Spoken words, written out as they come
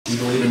Do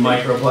you believe in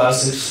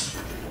microplastics?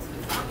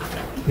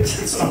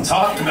 That's what I'm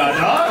talking about,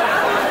 dog.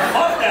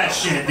 Fuck that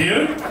shit,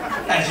 dude.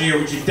 Guys are here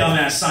with your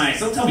dumbass science.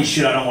 Don't tell me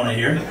shit I don't want to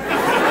hear.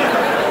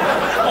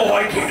 Oh,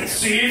 I can't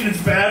see it and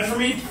it's bad for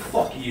me?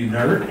 Fuck you,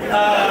 nerd.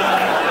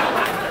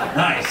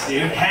 Nice,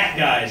 dude. Hat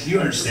guys,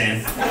 you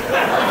understand.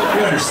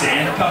 You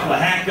understand. A couple of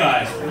hat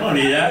guys. We don't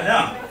need that,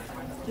 no.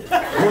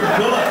 We're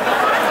good.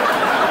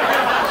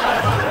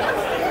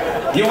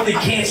 The only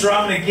cancer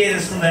I'm gonna get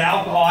is from the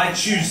alcohol I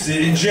choose to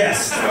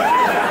ingest.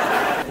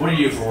 What do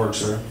you do for work,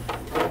 sir?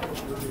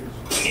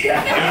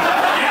 Yeah,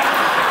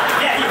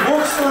 he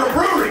works for a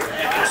brewery.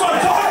 That's what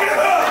I'm talking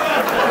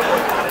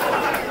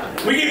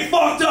about. We get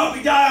fucked up,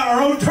 we die on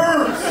our own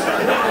terms.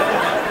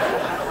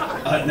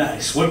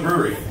 Nice. What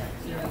brewery?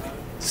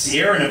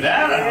 Sierra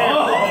Nevada.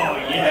 Oh,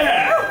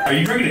 yeah. Are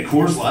you drinking a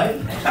Coors Light?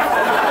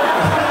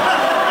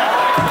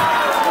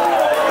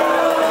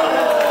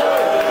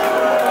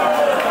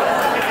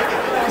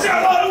 See, I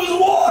thought it was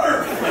water.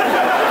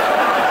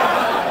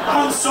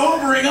 I'm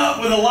sobering up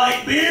with a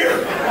light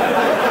beer.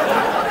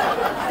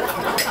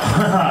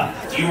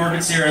 Do you work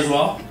at Sierra as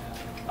well?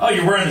 Oh,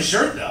 you're wearing the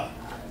shirt, though.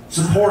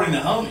 Supporting the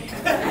homie.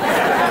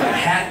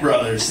 Hat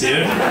brothers,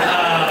 dude.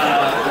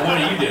 What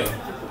do you do?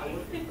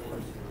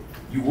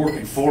 You work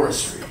in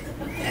forestry.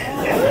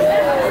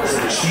 It's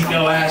a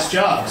Chico-ass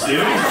jobs,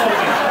 dude. He's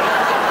fucking...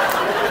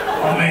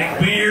 I'll make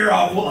beer,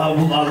 I'll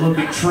look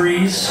at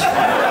trees.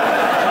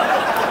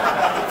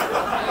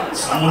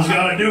 Someone's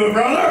gotta do it,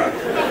 brother!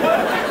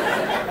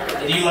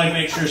 Do you, like,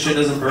 make sure shit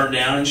doesn't burn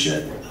down and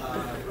shit?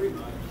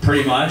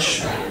 Pretty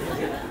much.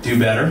 Do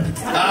better.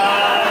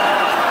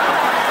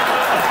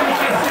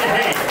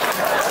 Hey,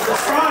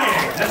 it's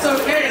Friday. That's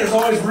okay, there's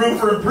always room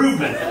for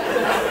improvement.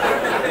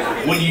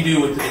 What do you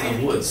do in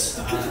the woods?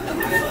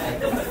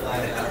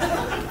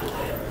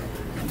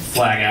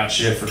 Flag out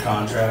shit for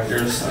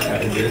contractors.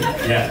 Okay, good.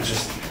 Yeah,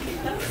 just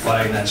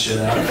flagging that shit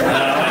out.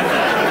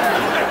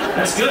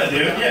 That's good,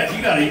 dude. Yeah,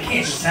 you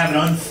can't just have an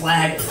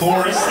unflagged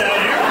forest out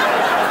here.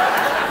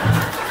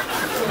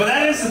 But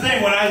that is the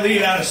thing. When I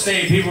leave out of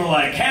state, people are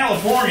like,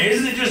 "California,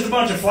 isn't it just a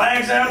bunch of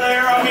flags out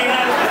there?" I mean.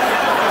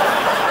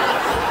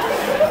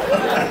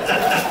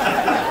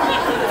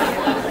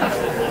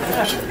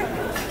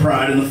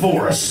 Pride in the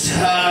forest.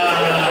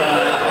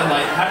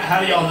 Like, how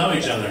do y'all know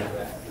each other?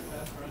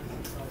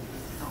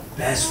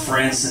 Best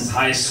friends since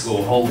high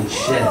school. Holy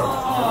shit.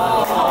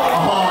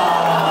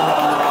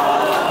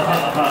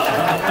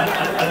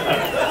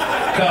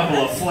 Couple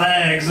of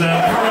flags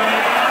up.